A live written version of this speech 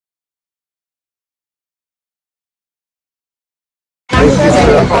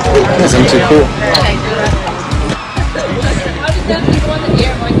That's too cool.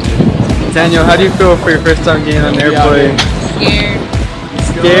 Daniel, how do you feel for your first time getting on an airplane?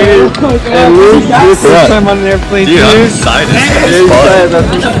 Scared. And Luke, your first time on an airplane too? I'm excited.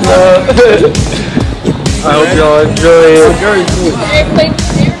 I hope y'all enjoy it.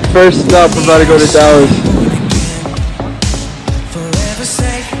 First stop, we're about to go to Dallas. Forever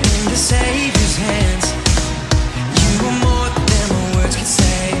safe in the Savior's hands. You are more than my words could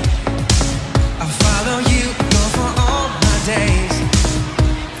say. I'll follow you, go for all my days.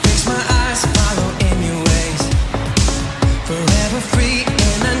 Fix my eyes, follow in your ways. Forever free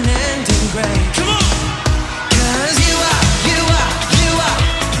in unending grace. Come on! 'Cause you are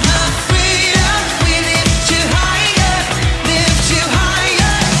my freedom. We lift you higher,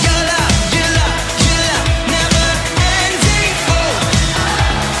 Your love, never ending. Oh,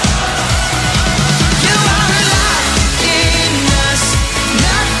 you are alive in us.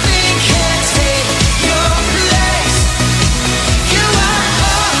 Nothing can take your place. You are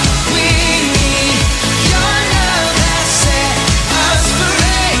all we need. Your love has set us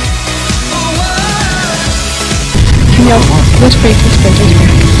free. Oh, Let's pray. I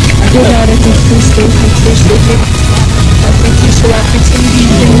feel that I think please stay here. I thank you for the opportunity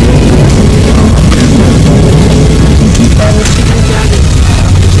to keep all this together.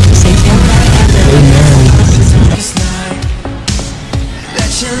 Say thank this night,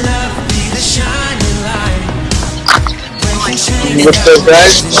 let your love be the shining light. Breaking chains. What's up,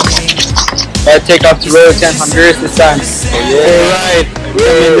 guys? Gotta take off to Roatan, Honduras this time. Alright,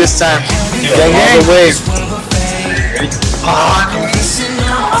 come in this time. Gang, all the way.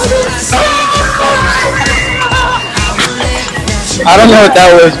 I don't know what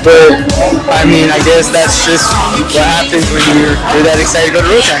that was, but I mean, I guess that's just what happens when you're that excited to go to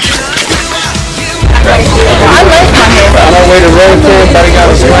Roatan. I like my hair. On our way to Roatan, about to get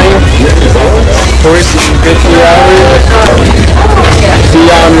on the plane. Of course, it's a good 2 hours. See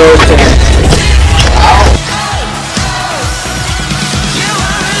y'all in Roatan.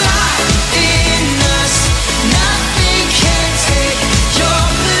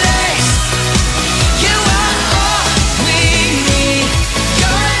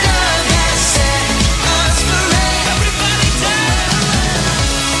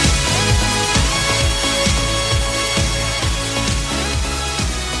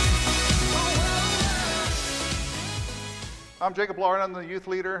 I'm Jacob Lauren. I'm the youth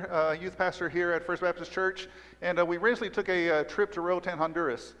leader, youth pastor here at First Baptist Church, and we recently took a trip to Roatan,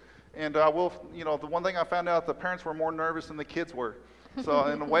 Honduras. And the one thing I found out, the parents were more nervous than the kids were. So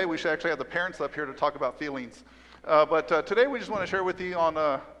in a way, we should actually have the parents up here to talk about feelings. But today, we just want to share with you on,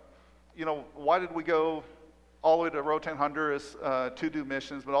 why did we go all the way to Roatan, Honduras to do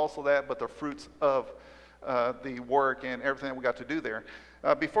missions, but also but the fruits of the work and everything that we got to do there.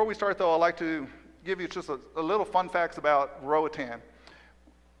 Before we start, though, I'd like to give you just a little fun facts about Roatan.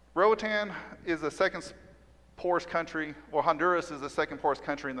 Roatan is the second poorest country, or Honduras is the second poorest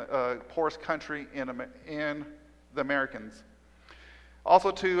country in the Americans.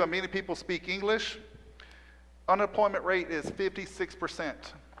 Also, many people speak English. Unemployment rate is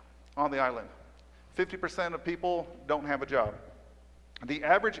 56% on the island. 50% of people don't have a job. The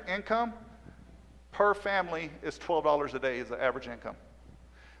average income per family is $12 a day is the average income.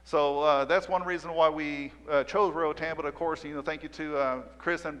 So that's one reason why we chose Roatan, but of course, thank you to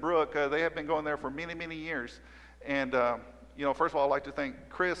Chris and Brooke. They have been going there for many, many years. And, first of all, I'd like to thank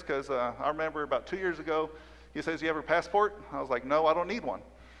Chris because I remember about 2 years ago, he says, "You have a passport?" I was like, "No, I don't need one."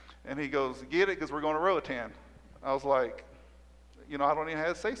 And he goes, "Get it because we're going to Roatan." I was like, I don't even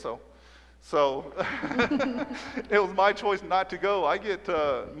have to say so. So it was my choice not to go. I get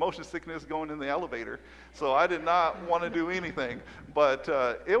motion sickness going in the elevator, so I did not want to do anything. But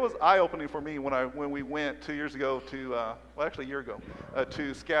it was eye-opening for me when we went 2 years ago a year ago,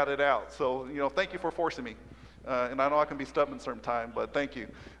 to scout it out. So thank you for forcing me. And I know I can be stubborn sometime, but thank you.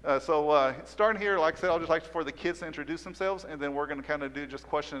 So starting here, like I said, I'll just like for the kids to introduce themselves, and then we're going to kind of do just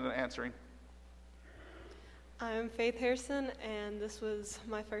question and answering. I'm Faith Harrison, and this was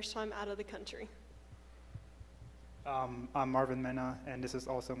my first time out of the country. I'm Marvin Mena, and this is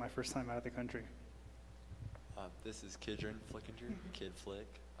also my first time out of the country. This is Kidron Flickinger, Kid Flick.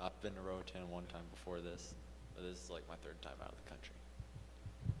 I've been to Roatan one time before this, but this is like my third time out of the country.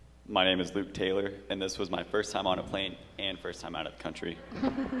 My name is Luke Taylor, and this was my first time on a plane and first time out of the country.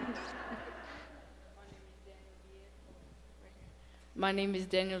 My name is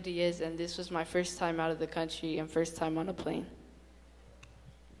Daniel Diaz, and this was my first time out of the country and first time on a plane.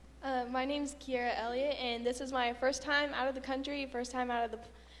 My name is Kiara Elliott, and this is my first time out of the country, first time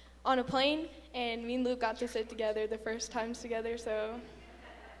on a plane, and me and Luke got to sit together the first times together, so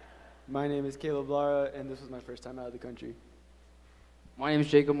My name is Caleb Lara, and this was my first time out of the country. My name is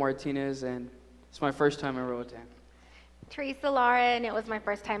Jacob Martinez, and it's my first time in Roatan. Teresa Lara, and it was my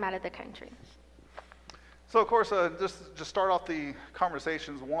first time out of the country. So, of course, just start off the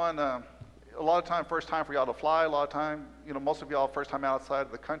conversations. One, a lot of time, first time for y'all to fly. A lot of time, most of y'all first time outside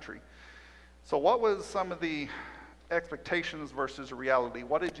of the country. So, what was some of the expectations versus reality?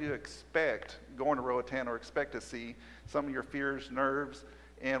 What did you expect going to Roatan, or expect to see? Some of your fears, nerves,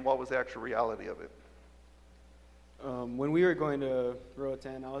 and what was the actual reality of it? When we were going to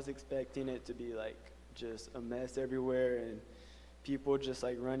Roatan, I was expecting it to be like just a mess everywhere and people just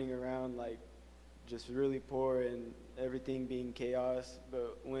like running around like just really poor and everything being chaos.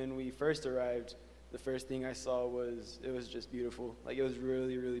 But when we first arrived, the first thing I saw was it was just beautiful. Like it was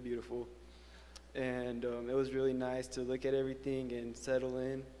really, really beautiful. And it was really nice to look at everything and settle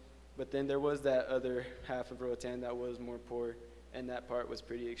in. But then there was that other half of Roatan that was more poor, and that part was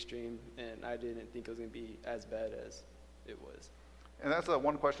pretty extreme, and I didn't think it was going to be as bad as it was. And that's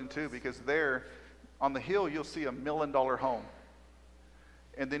one question too, because there on the hill you'll see $1 million home,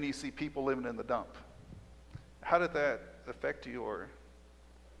 and then you see people living in the dump. How did that affect you? Or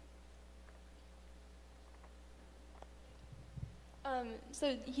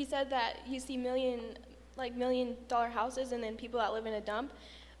so he said that you see $1 million houses and then people that live in a dump,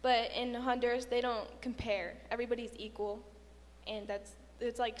 but in Honduras they don't compare. Everybody's equal, and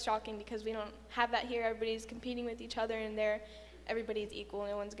it's like shocking because we don't have that here. Everybody's competing with each other, and there everybody's equal.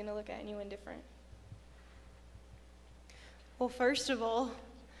 No one's gonna look at anyone different. Well, first of all,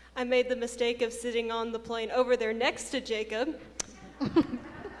 I made the mistake of sitting on the plane over there next to Jacob.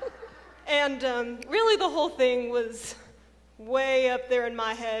 And really the whole thing was way up there in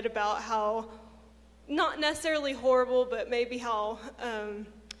my head about how, not necessarily horrible, but maybe how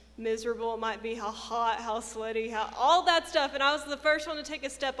miserable it might be, how hot, how sweaty, how all that stuff. And I was the first one to take a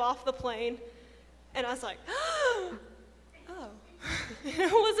step off the plane, and I was like, oh. It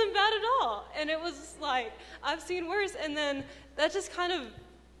wasn't bad at all. And it was like, I've seen worse. And then that just kind of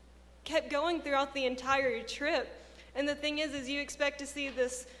kept going throughout the entire trip. And the thing is you expect to see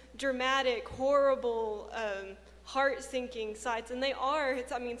this dramatic, horrible, heart-sinking sights, and they are.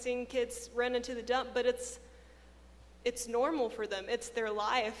 Seeing kids run into the dump, but it's normal for them. It's their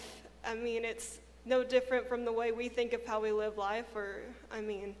life. It's no different from the way we think of how we live life,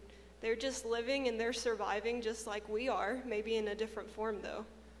 they're just living and they're surviving just like we are, maybe in a different form though.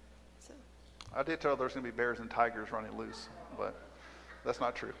 So. I did tell there's going to be bears and tigers running loose, but that's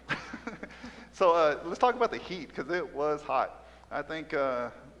not true. So let's talk about the heat, because it was hot. I think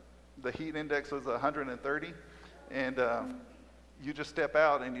the heat index was 130, and you just step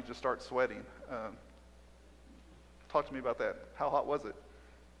out and you just start sweating. Talk to me about that. How hot was it?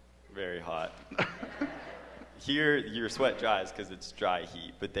 Very hot. Here, your sweat dries because it's dry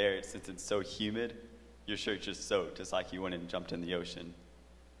heat, but there, since it's so humid, your shirt's just soaked, just like you went and jumped in the ocean.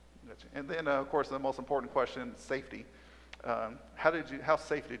 Gotcha. And then, of course, the most important question, safety. How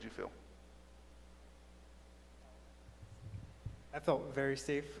safe did you feel? I felt very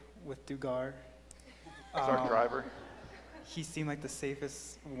safe with Dugar. As our driver. He seemed like the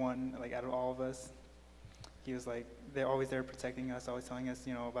safest one, out of all of us. He was they're always there protecting us, always telling us,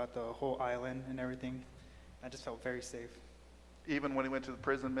 about the whole island and everything. I just felt very safe. Even when he went to the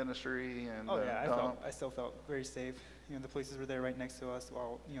prison ministry and I still felt very safe. The police were there right next to us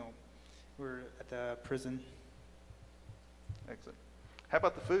while, we were at the prison. Excellent. How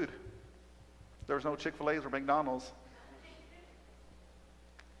about the food? There was no Chick-fil-A's or McDonald's.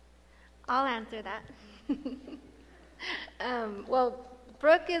 I'll answer that. Well,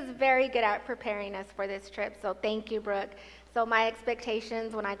 Brooke is very good at preparing us for this trip, so thank you, Brooke. So my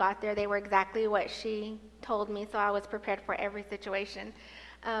expectations when I got there, they were exactly what she told me, so I was prepared for every situation.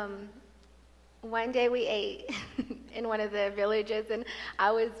 One day we ate in one of the villages, and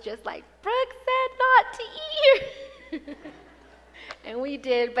I was just like, Brooke said not to eat here. And we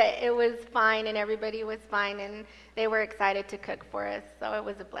did, but it was fine, and everybody was fine, and they were excited to cook for us, so it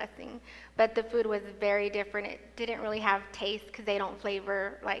was a blessing. But the food was very different. It didn't really have taste because they don't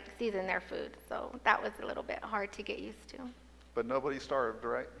season their food, so that was a little bit hard to get used to. But nobody starved,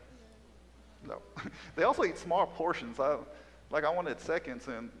 right? No. They also eat small portions. I wanted seconds,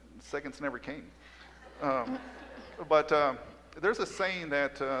 and seconds never came. But there's a saying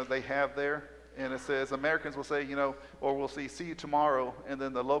that they have there, and it says, Americans will say, or we'll see you tomorrow, and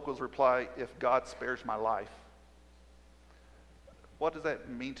then the locals reply, if God spares my life. What does that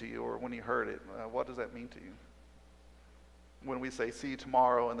mean to you, or when you heard it, what does that mean to you? When we say, see you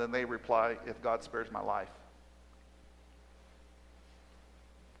tomorrow, and then they reply, if God spares my life.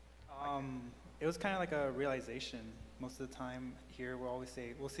 It was kind of like a realization, most of the time here we'll always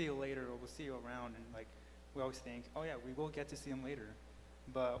say, we'll see you later, or we'll see you around, and like we always think, oh yeah, we will get to see him later.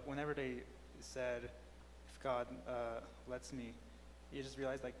 But whenever they said, if God lets me, you just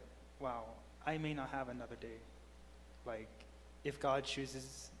realize like, wow, I may not have another day. Like, if God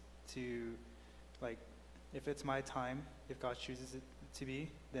chooses to, like, if it's my time, if God chooses it to be,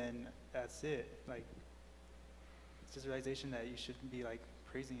 then that's it. Like, it's just a realization that you should be like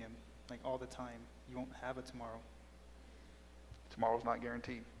praising him like all the time. You won't have a tomorrow. Tomorrow's not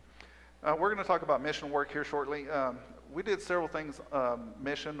guaranteed. We're going to talk about mission work here shortly. We did several things.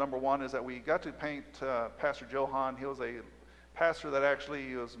 Mission number one is that we got to paint Pastor Johan. He was a pastor that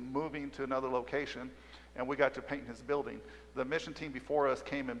actually was moving to another location, and we got to paint his building. The mission team before us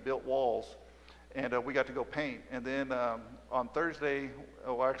came and built walls, and we got to go paint. And then on Thursday,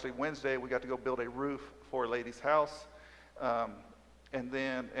 or actually Wednesday, we got to go build a roof for a lady's house, and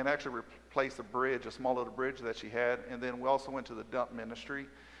actually replace a bridge, a small little bridge that she had. And then we also went to the dump ministry.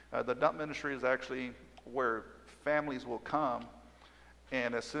 The dump ministry is actually where families will come,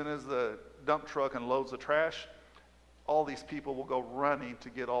 and as soon as the dump truck unloads the trash, all these people will go running to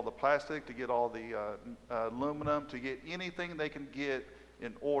get all the plastic, to get all the aluminum, to get anything they can get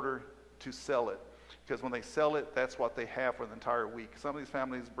in order to sell it. Because when they sell it, that's what they have for the entire week. Some of these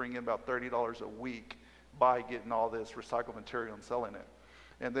families bring in about $30 a week by getting all this recycled material and selling it.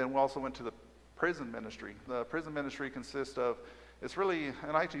 And then we also went to the prison ministry. The prison ministry consists of, it's really,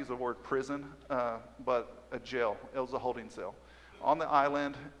 and I use the word prison, but a jail. It was a holding cell. On the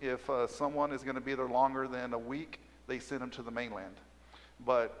island, if someone is going to be there longer than a week, they send them to the mainland.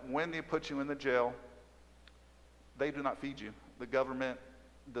 But when they put you in the jail, they do not feed you. The government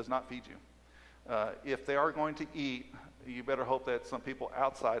does not feed you. If they are going to eat, you better hope that some people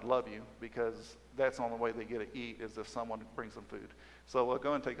outside love you, because that's the only way they get to eat is if someone brings them food. So we'll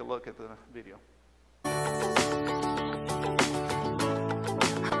go and take a look at the video.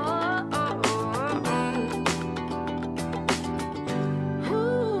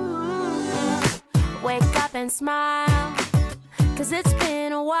 Wake up and smile, 'cause it's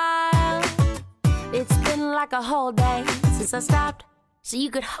been a while. It's been like a whole day since I stopped so you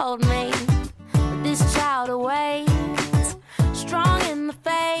could hold me. But this child awaits, strong in the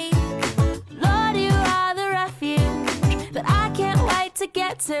faith. Lord, you are the refuge that I can't wait to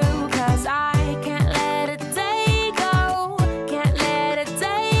get to, 'cause I can't let a day go, can't let a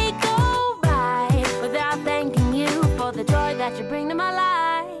day go by without thanking you for the joy that you bring to my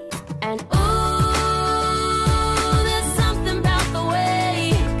life. And there's something about the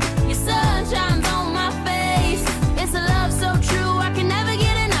way your sun shines on my face. It's a love so true, I can never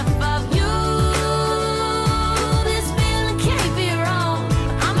get enough of you. This feeling can't be wrong.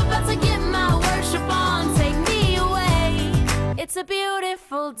 I'm about to get my worship on. Take me away. It's a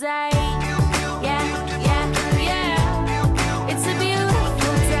beautiful day. Yeah, yeah, yeah. It's a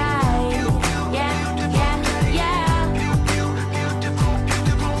beautiful day. Yeah, yeah, yeah.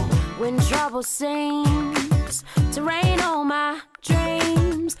 When trouble seems to rain on my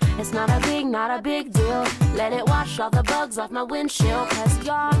dreams, it's not a big deal. Let it wash all the bugs off my windshield, 'cause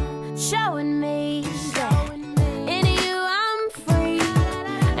you're showing me that in you I'm free,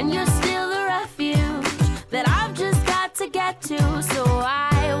 and you're still the refuge that I've just got to get to. So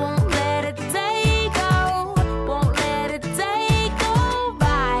I won't let a day go, won't let a day go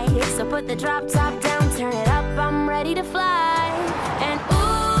by. So put the drop top down, turn it up, I'm ready to fly. And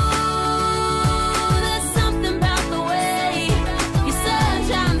there's something about the way your sun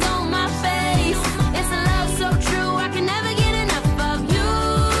shines on my face. It's a love so true, I can never get enough of you.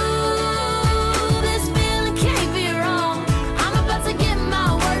 This feeling can't be wrong. I'm about to get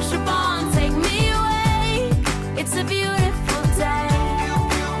my worship on. Take me away. It's a beautiful day.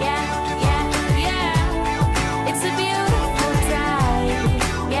 Yeah, yeah, yeah. It's a beautiful day.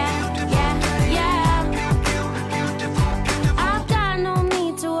 Yeah, yeah, yeah. I've got no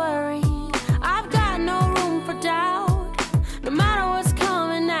need to worry. I've got no room for doubt. No matter what's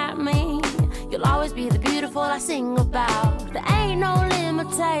coming at me, you'll always be the beautiful I sing about. There ain't no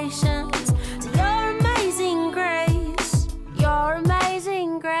limitations to your amazing grace, your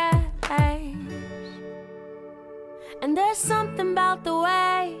amazing grace. And there's something about the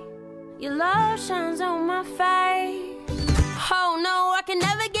way your love shines on my face. Oh no, I can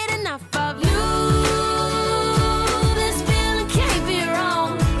never get enough of you. This feeling can't be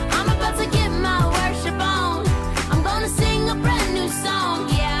wrong. I'm about to get my worship on. I'm gonna sing a brand new song.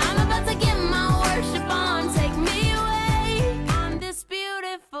 Yeah, I'm about to get my worship on. Take me away on this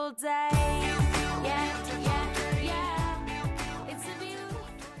beautiful day. Yeah, yeah, yeah. It's a beautiful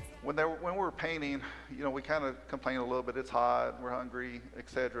day. When we were painting, you know, we kind of complained a little bit. It's hot, we're hungry,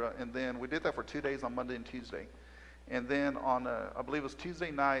 etc. And then we did that for 2 days on Monday and Tuesday. And then on, I believe it was Tuesday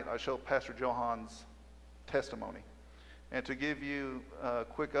night, I showed Pastor Johan's testimony. And to give you a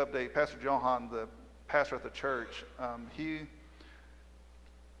quick update, Pastor Johan, the pastor at the church, he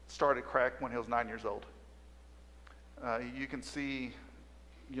started crack when he was 9 years old. You can see,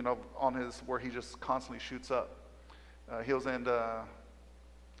 you know, on his, where he just constantly shoots up. He was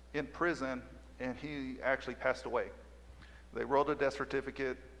in prison, and he actually passed away. They wrote a death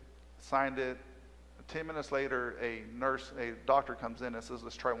certificate, signed it. 10 minutes later, a doctor comes in and says,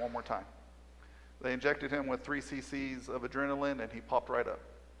 let's try one more time. They injected him with 3 cc's of adrenaline, and he popped right up.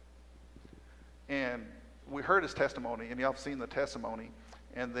 And we heard his testimony, and y'all have seen the testimony.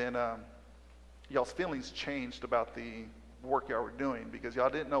 And then y'all's feelings changed about the work y'all were doing, because y'all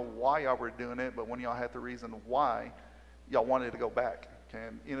didn't know why y'all were doing it, but when y'all had the reason why, y'all wanted to go back.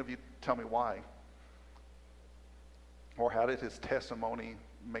 Can any of you tell me why? Or how did his testimony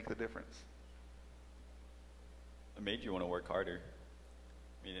make the difference? It made you want to work harder.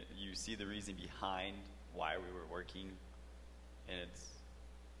 I mean, you see the reason behind why we were working, and it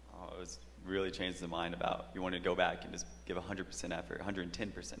was really changed the mind about you want to go back and just give 100% effort,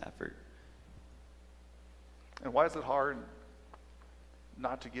 110% effort. And why is it hard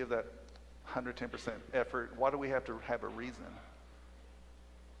not to give that 110% effort? Why do we have to have a reason?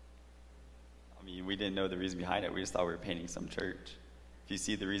 I mean, we didn't know the reason behind it. We just thought we were painting some church. If you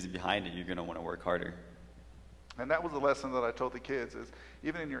see the reason behind it, you're going to want to work harder. And that was the lesson that I told the kids, is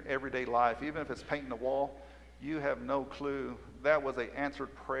even in your everyday life, even if it's painting a wall, you have no clue. That was an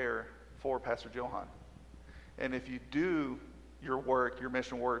answered prayer for Pastor Johan. And if you do your work, your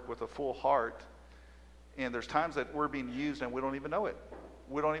mission work, with a full heart, and there's times that we're being used and we don't even know it.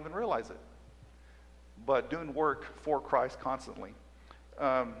 We don't even realize it. But doing work for Christ constantly.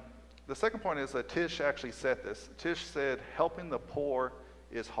 The second point is that Tish actually said this. Tish said, helping the poor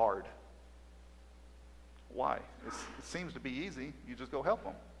is hard. Why? It seems to be easy. You just go help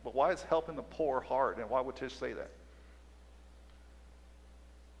them. But why is helping the poor hard? And why would Tish say that?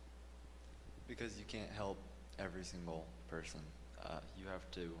 Because you can't help every single person. You have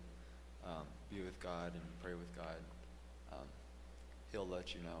to be with God and pray with God. He'll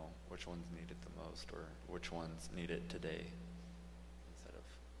let you know which ones need it the most, or which ones need it today instead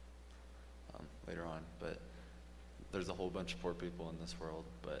of later on. But there's a whole bunch of poor people in this world,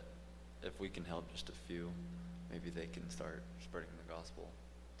 but if we can help just a few, maybe they can start spreading the gospel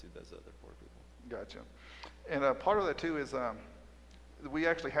to those other poor people. Gotcha. And part of that too is we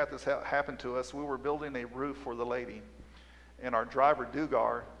actually had this happen to us. We were building a roof for the lady, and our driver,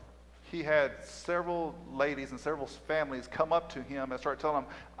 Dugar, he had several ladies and several families come up to him and start telling him,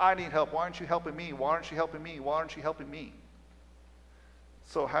 I need help. Why aren't you helping me? Why aren't you helping me? Why aren't you helping me?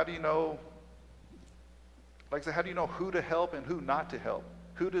 So how do you know, like I said, how do you know who to help and who not to help?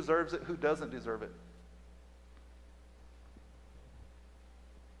 Who deserves it? Who doesn't deserve it?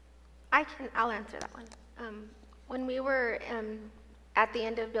 I'll answer that one. When we were at the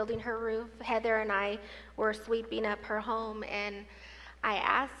end of building her roof, Heather and I were sweeping up her home, and I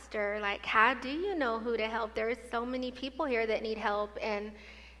asked her, like, how do you know who to help? There's so many people here that need help. And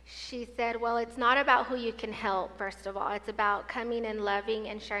she said, well, it's not about who you can help, first of all. It's about coming and loving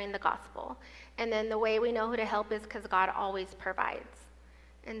and sharing the gospel. And then the way we know who to help is because God always provides.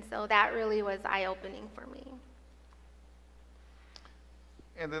 And so that really was eye-opening for me.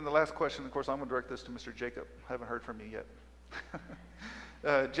 And then the last question, of course, I'm going to direct this to Mr. Jacob. I haven't heard from you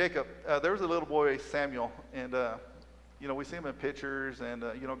yet. Jacob, there was a little boy, Samuel, and we see him in pictures, and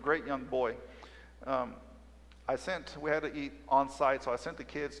great young boy. We had to eat on site, so I sent the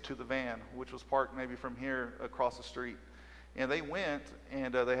kids to the van, which was parked maybe from here across the street. And they went,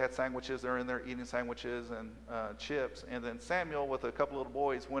 and they had sandwiches. They're in there eating sandwiches and chips. And then Samuel, with a couple little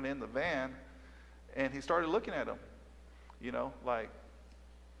boys, went in the van, and he started looking at them, like,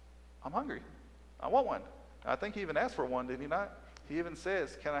 I'm hungry. I want one. I think he even asked for one, did he not? He even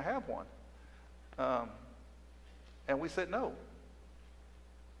says, can I have one? And we said no.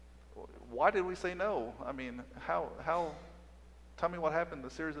 Why did we say no? I mean, tell me what happened, the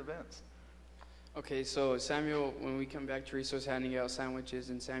series of events. Okay, so Samuel, when we come back, Teresa's handing out sandwiches,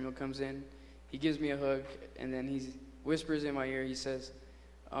 and Samuel comes in. He gives me a hug, and then he whispers in my ear, he says,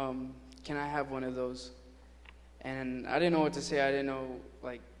 can I have one of those? And I didn't know what to say. I didn't know,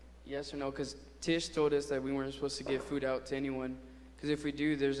 like, yes or no, because Tish told us that we weren't supposed to give food out to anyone, because if we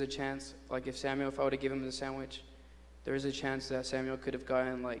do, there's a chance, like if I would have given him the sandwich, there's a chance that Samuel could have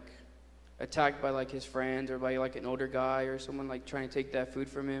gotten, like, attacked by, like, his friend or by, like, an older guy or someone, like, trying to take that food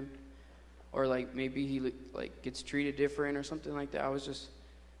from him. Or, like, maybe he, like, gets treated different or something like that. That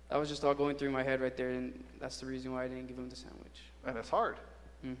was just all going through my head right there, and that's the reason why I didn't give him the sandwich. And it's hard.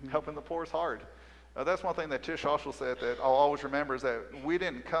 Mm-hmm. Helping the poor is hard. That's one thing that Tish also said that I'll always remember is that we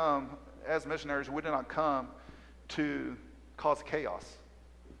didn't come, as missionaries, we did not come to cause chaos.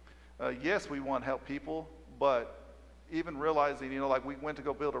 Yes, we want to help people, but even realizing, like we went to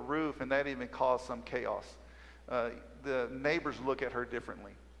go build a roof and that even caused some chaos. The neighbors look at her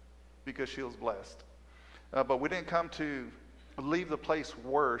differently because she was blessed. But we didn't come to leave the place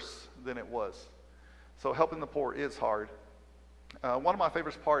worse than it was. So helping the poor is hard. One of my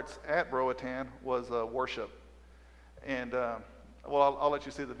favorite parts at Roatan was worship. And, well, I'll let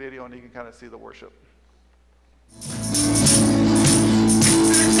you see the video and you can kind of see the worship.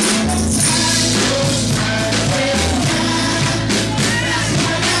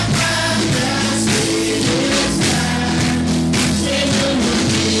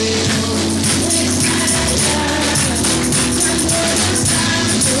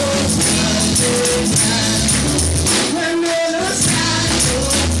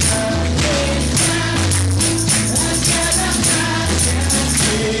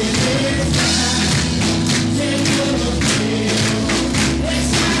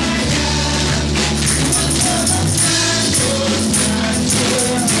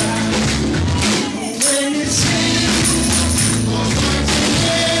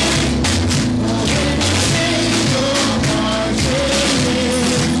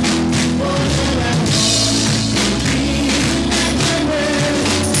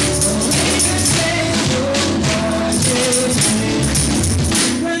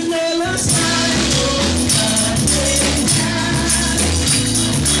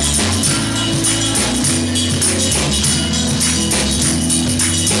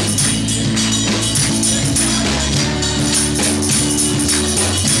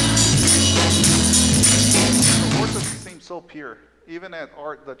 Pure. Even at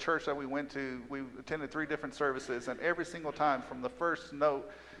the church that we went to, we attended 3 different services, and every single time from the first note,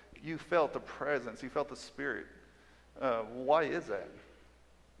 you felt the presence, you felt the Spirit. Why is that?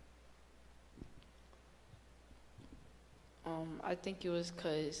 I think it was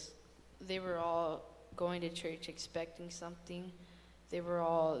because they were all going to church expecting something. They were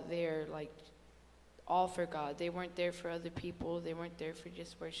all there, like, all for God. They weren't there for other people. They weren't there for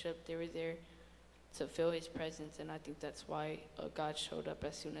just worship. They were there to feel his presence, and I think that's why God showed up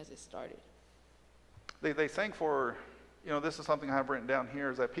as soon as it started. They sang for, this is something I have written down here,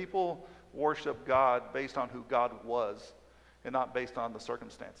 is that people worship God based on who God was and not based on the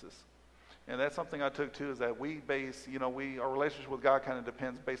circumstances. And that's something I took too, is that we base, our relationship with God kind of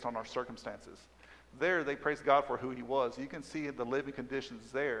depends based on our circumstances. There, they praised God for who he was. You can see the living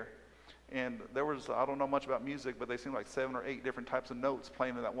conditions there. And there was, I don't know much about music, but they seemed like 7 or 8 different types of notes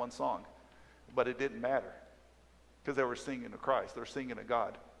playing in that one song. But it didn't matter because they were singing to Christ. They were singing to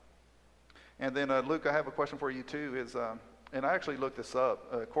God. And then, Luke, I have a question for you too. And I actually looked this up.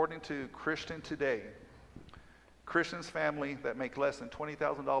 According to Christian Today, Christians' family that make less than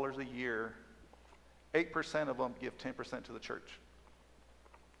 $20,000 a year, 8% of them give 10% to the church.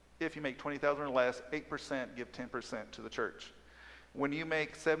 If you make $20,000 or less, 8% give 10% to the church. When you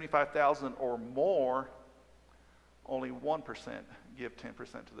make $75,000 or more, only 1% give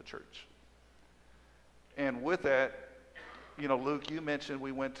 10% to the church. And with that, Luke, you mentioned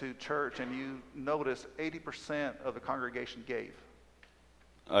we went to church and you noticed 80% of the congregation gave.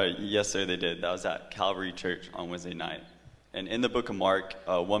 Yes, sir, they did. That was at Calvary Church on Wednesday night. And in the book of Mark,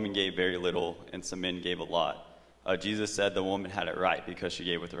 a woman gave very little and some men gave a lot. Jesus said the woman had it right because she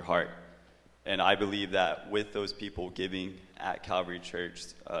gave with her heart. And I believe that with those people giving at Calvary Church,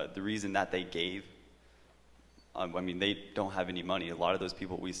 the reason that they gave, they don't have any money. A lot of those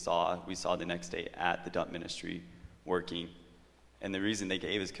people we saw the next day at the dump ministry working. And the reason they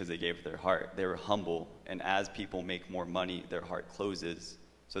gave is because they gave with their heart. They were humble. And as people make more money, their heart closes.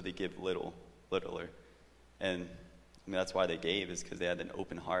 So they give littler. And that's why they gave, is because they had an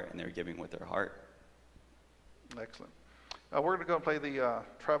open heart and they were giving with their heart. Excellent. We're going to go and play the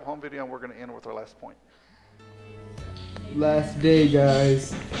travel home video, and we're going to end with our last point. Last day,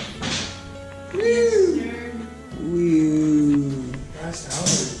 guys. Woo! Woo!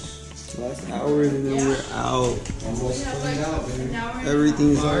 Last hours, and then we're out. Almost out.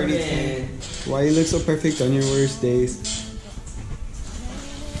 Everything's already canned. Why you look so perfect on your worst days?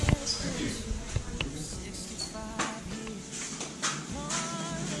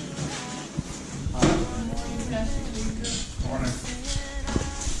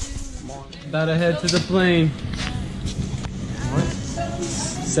 About to head to the plane. What?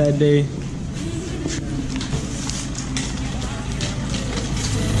 Sad day.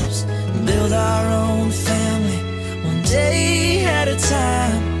 Build our own family, one day at a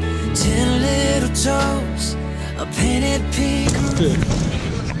time. 10 little toes, a painted pink.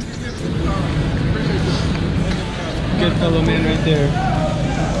 fellow man right there.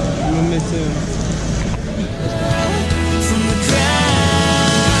 I'm gonna miss him. From the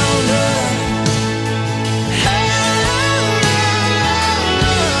ground up.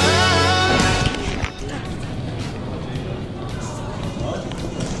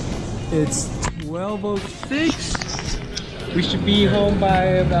 It's 12:06. We should be home by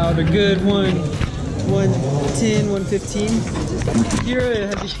about a good 1:10, 1:15. Kira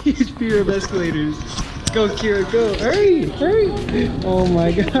has a huge fear of escalators. Go, Kira, go. Hurry, hurry. Oh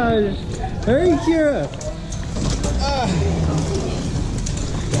my gosh. Hurry, Kira.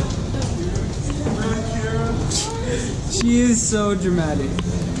 She is so dramatic.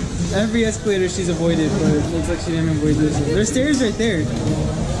 Every escalator she's avoided, but it looks like she didn't avoid this one. There's stairs right there.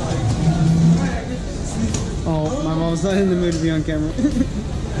 Oh, my mom's not in the mood to be on camera.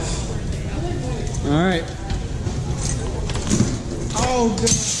 Alright. Oh, God.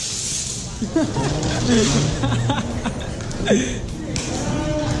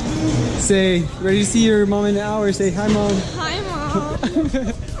 Say, ready to see your mom in an hour? Say, hi, Mom. Hi, Mom.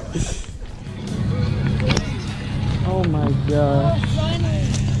 Oh, my gosh.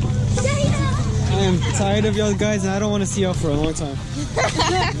 I am tired of y'all guys, and I don't want to see y'all for a long time.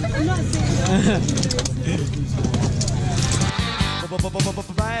 I'm not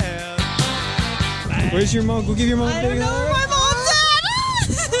Where's your mom? Go give your mom a I big don't know hug. where my mom's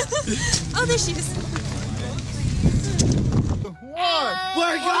at. Oh, there she is.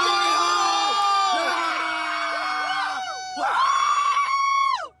 We're going home!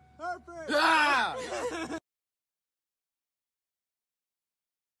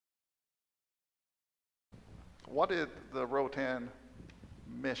 What did the Roatan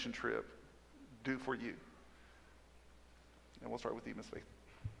mission trip do for you? And we'll start with you, Miss Faith.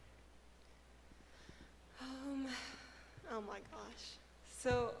 Oh my gosh.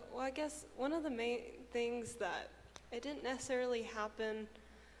 So, well, I guess one of the main things that it didn't necessarily happen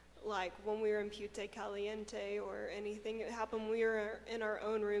like when we were in Pute Caliente or anything. It happened when we were in our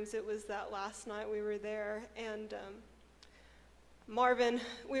own rooms. It was that last night we were there, and Marvin,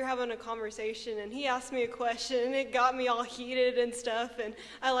 we were having a conversation, and he asked me a question, and it got me all heated and stuff, and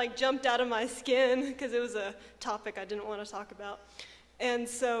I like jumped out of my skin because it was a topic I didn't want to talk about. And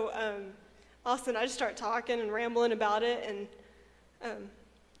so Austin, I just start talking and rambling about it, and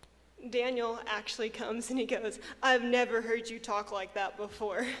Daniel actually comes and he goes, "I've never heard you talk like that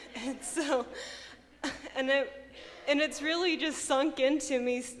before." And so, and it's really just sunk into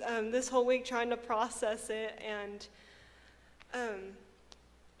me this whole week trying to process it, and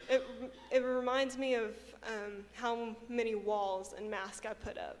it reminds me of how many walls and masks I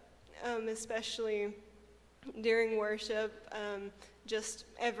put up, especially during worship, just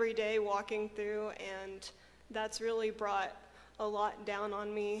every day walking through, and that's really brought a lot down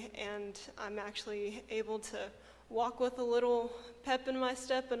on me, and I'm actually able to walk with a little pep in my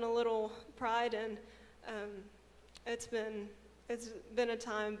step and a little pride, and it's been a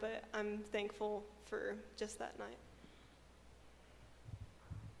time, but I'm thankful for just that night.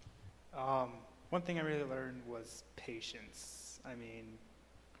 One thing I really learned was patience. I mean,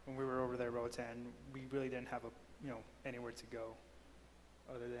 when we were over there at Roatan, we really didn't have anywhere to go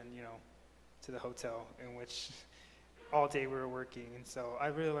other than, to the hotel, in which all day we were working. And so I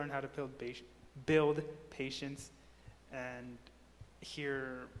really learned how to build patience. And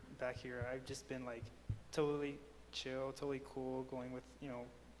back here, I've just been like totally chill, totally cool, going with,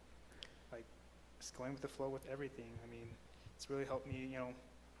 just going with the flow with everything. I mean, it's really helped me,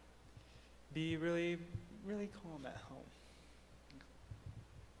 be really, really calm at home.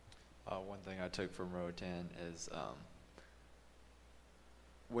 One thing I took from Roatan is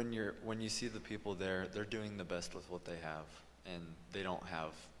when you see the people there, they're doing the best with what they have, and they don't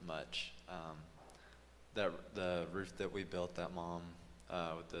have much. The roof that we built, that mom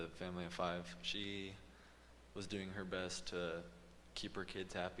with the family of 5, she was doing her best to keep her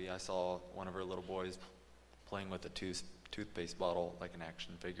kids happy. I saw one of her little boys playing with a toothpaste bottle like an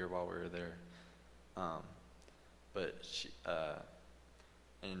action figure while we were there. But she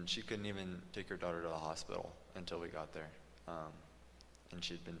couldn't even take her daughter to the hospital until we got there. And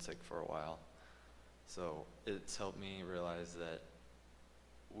she'd been sick for a while. So it's helped me realize that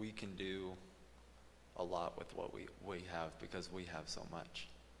we can do a lot with what we have because we have so much.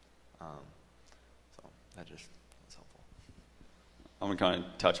 So that's helpful. I'm gonna kind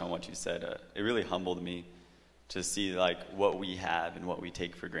of touch on what you said. It really humbled me to see like what we have and what we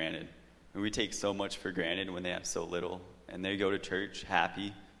take for granted. And we take so much for granted when they have so little, and they go to church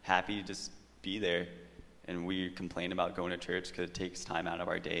happy to just be there, and we complain about going to church because it takes time out of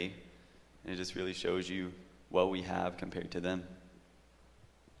our day, and it just really shows you what we have compared to them.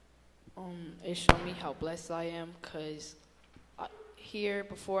 It showed me how blessed I am, because here,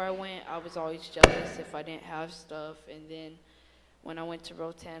 before I went, I was always jealous if I didn't have stuff. And then when I went to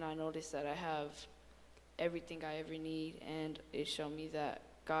Roatan, I noticed that I have everything I ever need. And it showed me that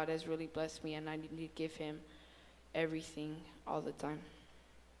God has really blessed me, and I need to give him everything all the time.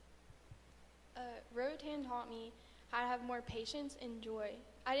 Roatan taught me how to have more patience and joy.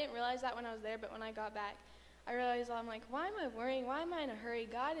 I didn't realize that when I was there, but when I got back, I realized I'm like, why am I worrying? Why am I in a hurry?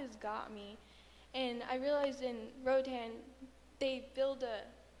 God has got me. And I realized in Roatan, they build a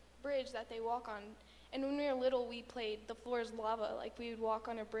bridge that they walk on. And when we were little, we played the floor is lava. Like, we would walk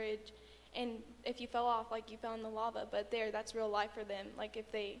on a bridge, and if you fell off, like, you fell in the lava. But there, that's real life for them. Like,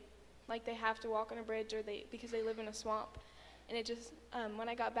 if they have to walk on a bridge, or because they live in a swamp. And it just, when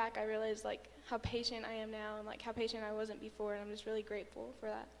I got back, I realized, like, how patient I am now, and, like, how patient I wasn't before. And I'm just really grateful for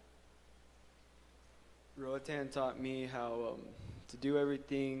that. Roatan taught me how to do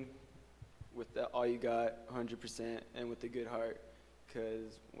everything with all you got, 100%, and with a good heart.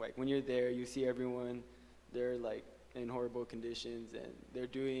 Because, like, when you're there, you see everyone, they're, like, in horrible conditions, and they're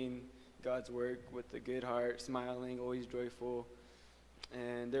doing God's work with a good heart, smiling, always joyful,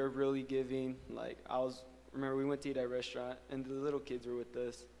 and they're really giving. Like, remember we went to eat at a restaurant, and the little kids were with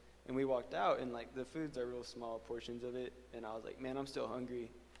us, and we walked out, and, like, the foods are real small portions of it, and I was like, man, I'm still hungry.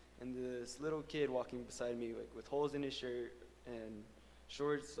 And this little kid walking beside me, like, with holes in his shirt and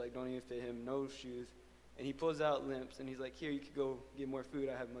shorts, like, don't even fit him, no shoes. And he pulls out limps, and he's like, here, you could go get more food,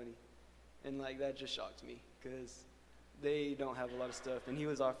 I have money. And, like, that just shocked me, because they don't have a lot of stuff. And he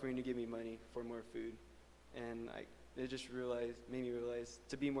was offering to give me money for more food. And it just made me realize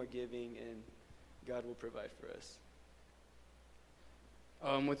to be more giving, and God will provide for us.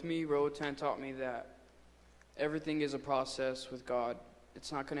 With me, Roatan taught me that everything is a process with God.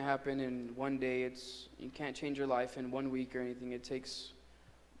 It's not going to happen in one day. You can't change your life in 1 week or anything.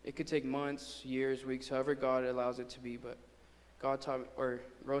 It could take months, years, weeks, however God allows it to be. But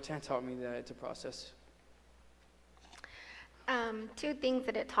Roatan taught me that it's a process. Two things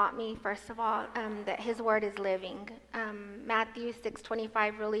that it taught me. First of all, that His Word is living. Matthew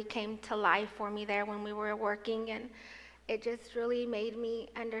 6:25 really came to life for me there when we were working, and it just really made me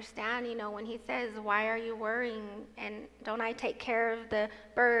understand, when He says, why are you worrying? And don't I take care of the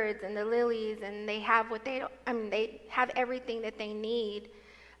birds and the lilies, and they have they have everything that they need.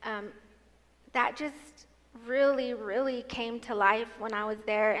 That just really, really came to life when I was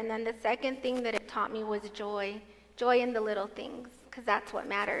there. And then the second thing that it taught me was joy in the little things, because that's what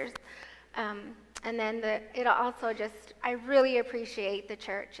matters. And then it also I really appreciate the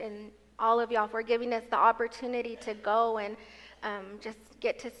church and all of y'all for giving us the opportunity to go and just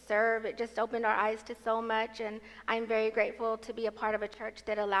get to serve. It just opened our eyes to so much, and I'm very grateful to be a part of a church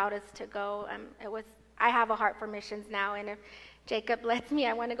that allowed us to go. I have a heart for missions now, and if Jacob lets me,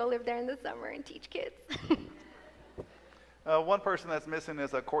 I want to go live there in the summer and teach kids. One person that's missing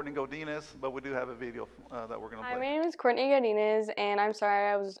is Courtney Godinez, but we do have a video that we're going to play. Hi, my name is Courtney Godinez, and I'm sorry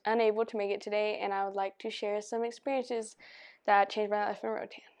I was unable to make it today, and I would like to share some experiences that changed my life in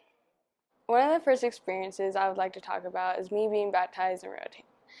Roatan. One of the first experiences I would like to talk about is me being baptized in Roatan.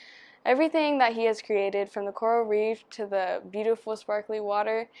 Everything that He has created, from the coral reef to the beautiful sparkly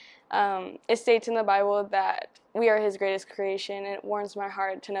water, it states in the Bible that we are His greatest creation, and it warms my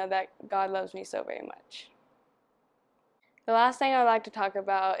heart to know that God loves me so very much. The last thing I'd like to talk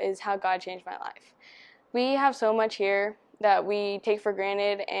about is how God changed my life. We have so much here that we take for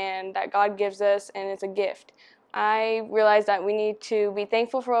granted and that God gives us, and it's a gift. I realize that we need to be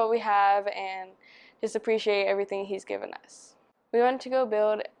thankful for what we have and just appreciate everything He's given us. We went to go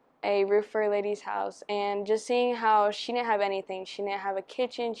build a roof for a lady's house, and just seeing how she didn't have anything. She didn't have a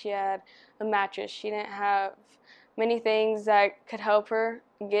kitchen, she had a mattress. She didn't have many things that could help her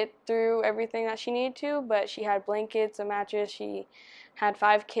get through everything that she needed to, but she had blankets, a mattress, she had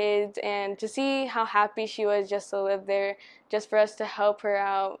 5 kids, and to see how happy she was just to live there, just for us to help her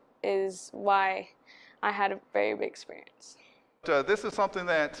out, is why I had a very big experience. This is something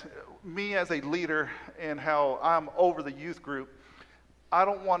that me as a leader and how I'm over the youth group, I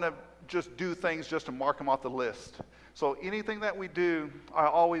don't want to just do things just to mark them off the list. So anything that we do, I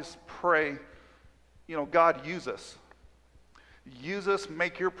always pray, God, use us. Use us,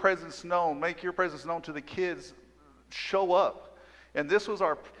 make your presence known. Make your presence known to the kids. Show up. And this was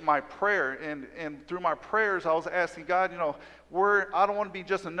my prayer. And through my prayers, I was asking God, I don't want to be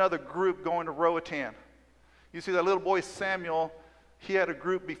just another group going to Roatan. You see that little boy Samuel, he had a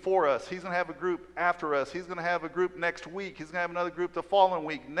group before us. He's going to have a group after us. He's going to have a group next week. He's going to have another group the following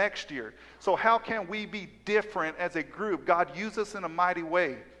week, next year. So how can we be different as a group? God used us in a mighty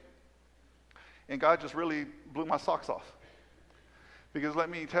way. And God just really blew my socks off. Because let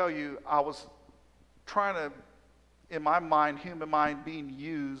me tell you, I was trying to, in my mind, human mind, being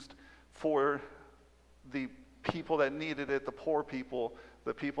used for the people that needed it, the poor people,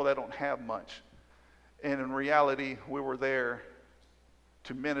 the people that don't have much. And in reality, we were there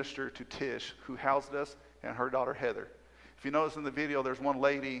to minister to Tish, who housed us, and her daughter Heather. If you notice in the video, there's one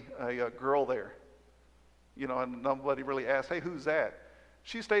lady, a girl there, you know, and nobody really asked, hey, who's that?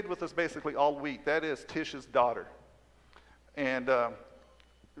 She stayed with us basically all week. That is Tish's daughter. And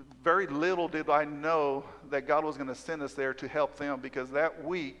very little did I know that God was going to send us there to help them, because that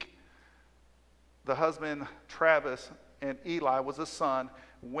week, the husband, Travis, and Eli was his son,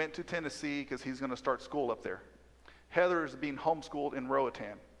 went to Tennessee because he's going to start school up there. Heather is being homeschooled in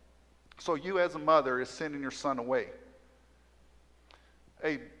Roatan. So you as a mother is sending your son away.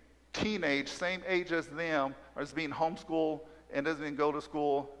 A teenage, same age as them, is being homeschooled and doesn't even go to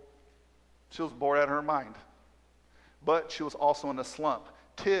school. She was bored out of her mind. But she was also in a slump.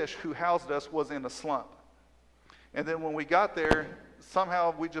 Tish, who housed us, was in a slump. And then when we got there,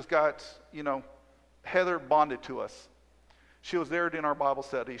 somehow we just got, you know, Heather bonded to us. She was there during our Bible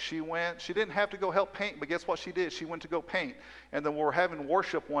study. She didn't have to go help paint, but guess what she did? She went to go paint. And then we were having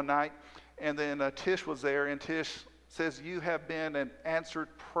worship one night, and then Tish was there, and Tish says, you have been an answered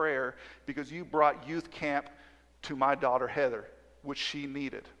prayer because you brought youth camp to my daughter Heather, which she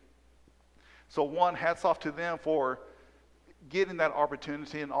needed. So one, hats off to them for getting that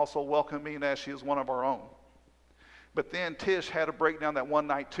opportunity and also welcoming as she is one of our own. But then Tish had a breakdown that one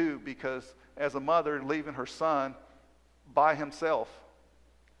night too, because as a mother leaving her son by himself.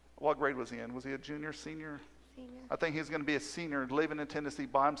 What grade was he in? Was he a junior, senior? Senior. I think he's going to be a senior, living in Tennessee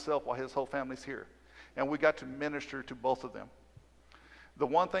by himself while his whole family's here. And we got to minister to both of them. The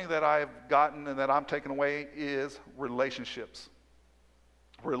one thing that I've gotten and that I'm taking away is relationships.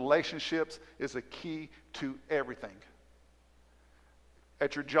 Relationships is a key to everything.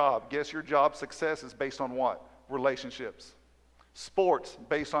 At your job, guess your job success is based on what? Relationships. Sports,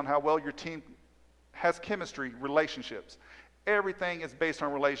 based on how well your team has chemistry, relationships. Everything is based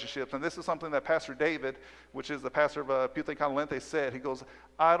on relationships. And this is something that Pastor David, which is the pastor of Puente Caliente, said. He goes,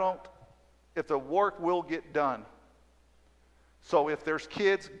 if the work will get done. So if there's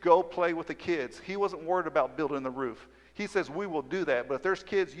kids, go play with the kids. He wasn't worried about building the roof. He says, we will do that. But if there's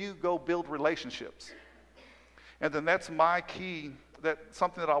kids, you go build relationships. And then that's my key,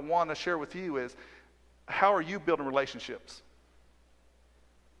 something that I want to share with you is, how are you building relationships?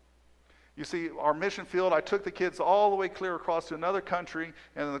 You see, our mission field, I took the kids all the way clear across to another country,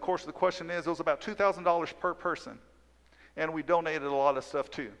 and then of course the question is, it was about $2,000 per person. And we donated a lot of stuff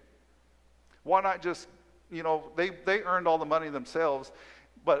too. Why not just, you know, they earned all the money themselves,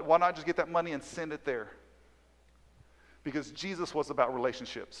 but why not just get that money and send it there? Because Jesus was about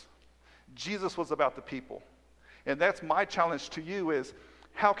relationships. Jesus was about the people. And that's my challenge to you is,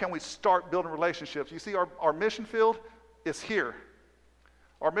 how can we start building relationships? You see, our mission field is here.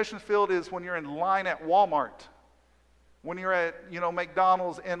 Our mission field is when you're in line at Walmart, when you're at, you know,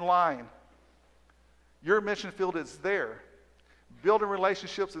 McDonald's in line. Your mission field is there. Building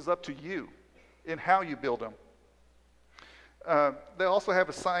relationships is up to you in how you build them. They also have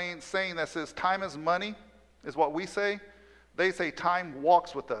a saying that says, time is money, is what we say. They say time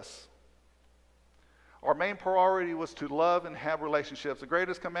walks with us. Our main priority was to love and have relationships. The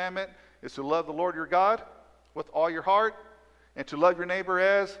greatest commandment is to love the Lord your God with all your heart, and to love your neighbor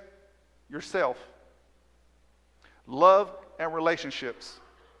as yourself. Love and relationships.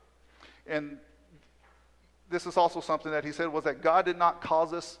 And this is also something that he said was that God did not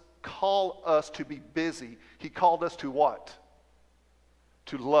call us to be busy. He called us to what?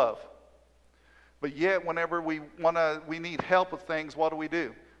 To love. But yet, whenever we need help with things, what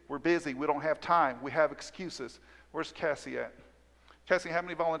do? We're busy. We don't have time. We have excuses. Where's Cassie at? Cassie, how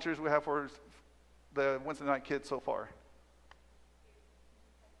many volunteers do we have for the Wednesday night kids so far?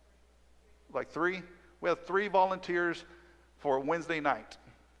 Like 3? We have 3 volunteers for Wednesday night.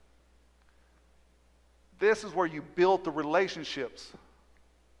 This is where you build the relationships.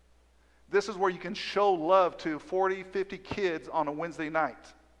 This is where you can show love to 40, 50 kids on a Wednesday night.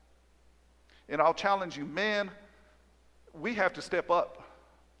 And I'll challenge you, men, we have to step up,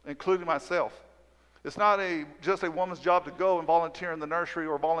 including myself. It's not just a woman's job to go and volunteer in the nursery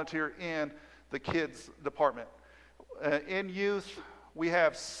or volunteer in the kids department. In youth, we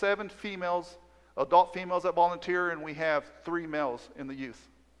have 7 females, adult females that volunteer, and we have 3 males in the youth.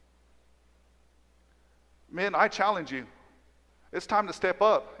 Men, I challenge you. It's time to step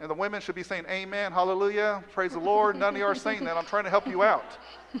up. And the women should be saying, amen, hallelujah, praise the Lord. None of you are saying that. I'm trying to help you out.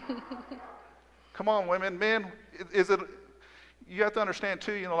 Come on, women. Men, you have to understand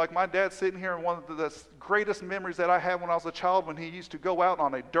too, like my dad's sitting here, and one of the greatest memories that I had when I was a child, when he used to go out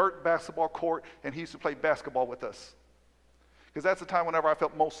on a dirt basketball court and he used to play basketball with us. Because that's the time whenever I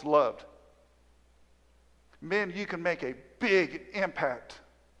felt most loved. Men, you can make a big impact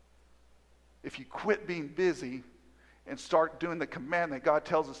if you quit being busy and start doing the command that God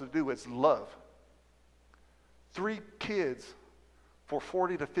tells us to do. It's love. 3 kids for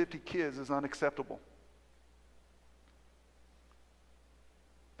 40 to 50 kids is unacceptable.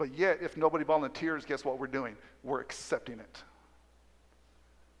 But yet, if nobody volunteers, guess what we're doing? We're accepting it.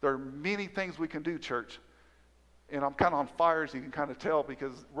 There are many things we can do, church. And I'm kind of on fire, as you can kind of tell,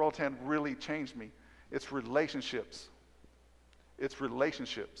 because Roatan really changed me. It's relationships. It's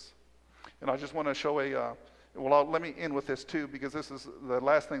relationships. And I just want to show let me end with this too, because this is the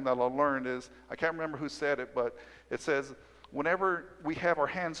last thing that I learned is, I can't remember who said it, but it says, whenever we have our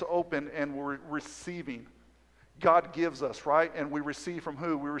hands open and we're receiving, God gives us, right? And we receive from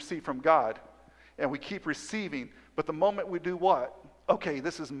who? We receive from God. And we keep receiving. But the moment we do what? Okay,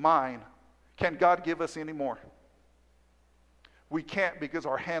 this is mine. Can God give us any more? We can't, because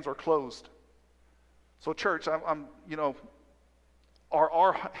our hands are closed. So church, are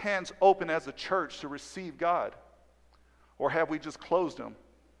our hands open as a church to receive God? Or have we just closed them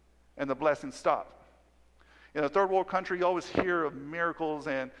and the blessings stop? In a third world country, you always hear of miracles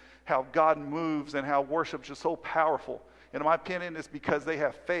and how God moves and how worship is just so powerful. And in my opinion, it's because they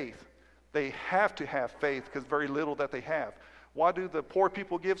have faith. They have to have faith, because very little that they have. Why do the poor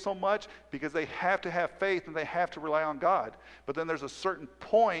people give so much? Because they have to have faith and they have to rely on God. But then there's a certain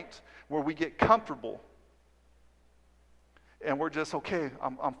point where we get comfortable. And we're just, okay,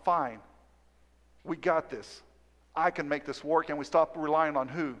 I'm fine. We got this. I can make this work. And we stop relying on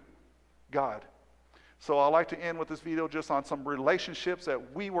who? God. So I'd like to end with this video just on some relationships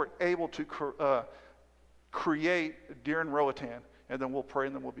that we were able to create during Roatan. And then we'll pray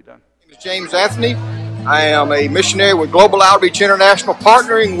and then we'll be done. My name is James Anthony. I am a missionary with Global Outreach International,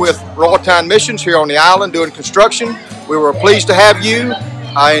 partnering with Roatan Missions here on the island doing construction. We were pleased to have you.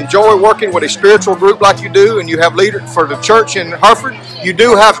 I enjoy working with a spiritual group like you do, and you have leaders for the church in Hereford. You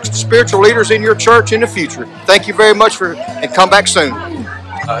do have spiritual leaders in your church in the future. Thank you very much and come back soon.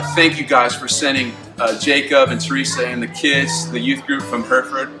 Thank you guys for sending Jacob and Teresa and the kids, the youth group from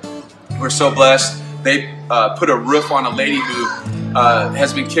Hereford. We're so blessed. They put a roof on a lady who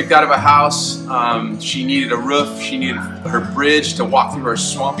has been kicked out of a house. She needed a roof. She needed her bridge to walk through her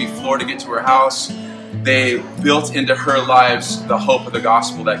swampy floor to get to her house. They built into her lives the hope of the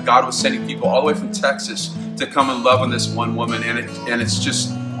gospel, that God was sending people all the way from Texas to come and love on this one woman, and it's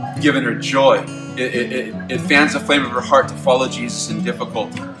just given her joy. It fans the flame of her heart to follow Jesus in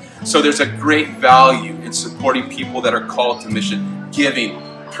difficulty. So there's a great value in supporting people that are called to mission, giving,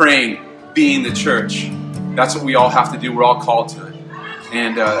 praying, being the church. That's what we all have to do. We're all called to it.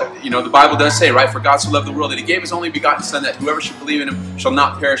 And, the Bible does say, right, for God so loved the world that He gave His only begotten Son, that whoever should believe in Him shall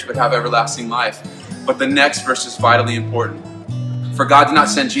not perish but have everlasting life. But the next verse is vitally important. For God did not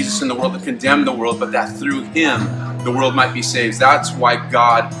send Jesus in the world to condemn the world, but that through Him the world might be saved. That's why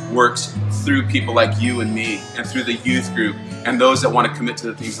God works through people like you and me, and through the youth group, and those that want to commit to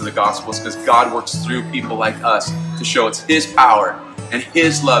the things of the gospel. It's because God works through people like us to show it's His power and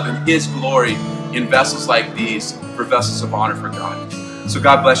His love and His glory in vessels like these, for vessels of honor for God. So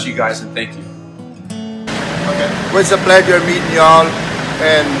God bless you guys, and thank you. Okay. Well, it's a pleasure meeting y'all,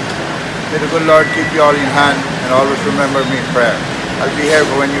 and may the good Lord keep you all in hand, and always remember me in prayer. I'll be here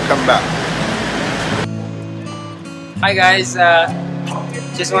for when you come back. Hi guys,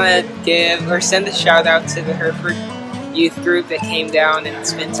 just want to send a shout out to the Hereford youth group that came down and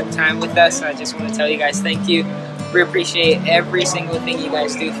spent some time with us. I just want to tell you guys thank you. We appreciate every single thing you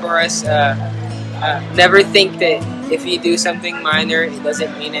guys do for us. Never think that if you do something minor, it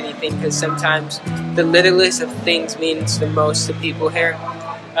doesn't mean anything, because sometimes the littlest of things means the most to people here.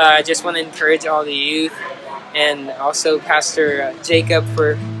 I just want to encourage all the youth, and also Pastor Jacob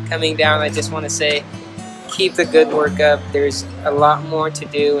for coming down. I just want to say, keep the good work up. There's a lot more to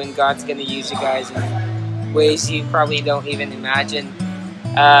do, and God's going to use you guys in ways you probably don't even imagine.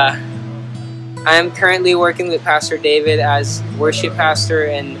 I'm currently working with Pastor David as worship pastor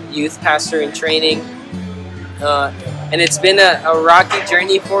and youth pastor in training. And it's been a rocky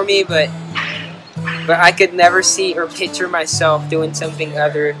journey for me, but I could never see or picture myself doing something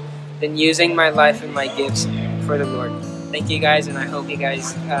other than using my life and my gifts for the Lord. Thank you guys, and I hope you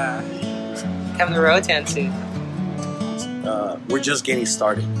guys come to Roatan soon. We're just getting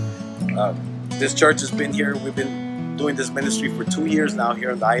started. This church has been here. We've been doing this ministry for 2 years now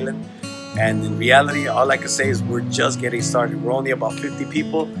here on the island. And in reality, all I can say is we're just getting started. We're only about 50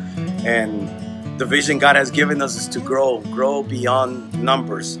 people, and the vision God has given us is to grow beyond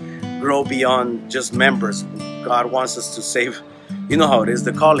numbers, grow beyond just members. God wants us to save. You know how it is,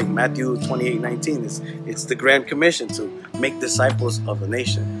 the calling, Matthew 28:19. It's the Grand Commission to make disciples of a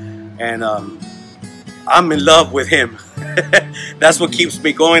nation. And I'm in love with him. That's what keeps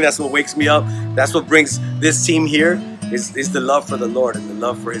me going. That's what wakes me up. That's what brings this team here, is the love for the Lord and the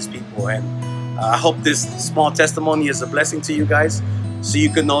love for his people. And I hope this small testimony is a blessing to you guys, so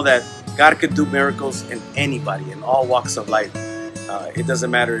you can know that God could do miracles in anybody, in all walks of life. It doesn't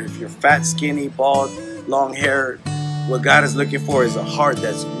matter if you're fat, skinny, bald, long hair. What God is looking for is a heart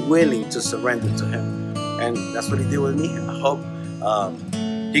that's willing to surrender to him. And that's what he did with me. I hope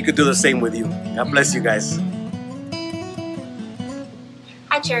he could do the same with you. God bless you guys.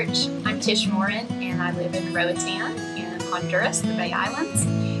 Hi church, I'm Tish Morin and I live in Roatan in Honduras, the Bay Islands.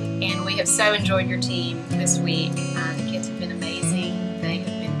 And we have so enjoyed your team this week. The kids have been amazing. They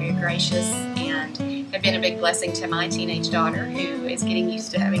have been very gracious and have been a big blessing to my teenage daughter, who is getting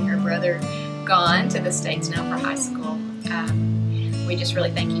used to having her brother gone to the States now for high school. We just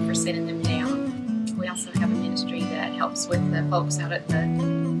really thank you for sitting them down. We also have a ministry that helps with the folks out at the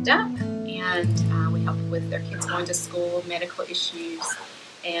dump, and we help with their kids going to school, medical issues,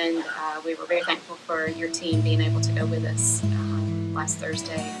 and we were very thankful for your team being able to go with us last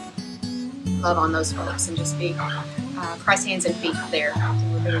Thursday and love on those folks and just be Christ's hands and feet there.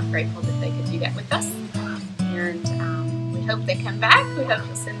 We're very grateful that they could do that with us, and we hope they come back. We hope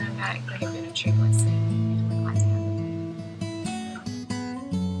you'll send them back. They have been a true blessing.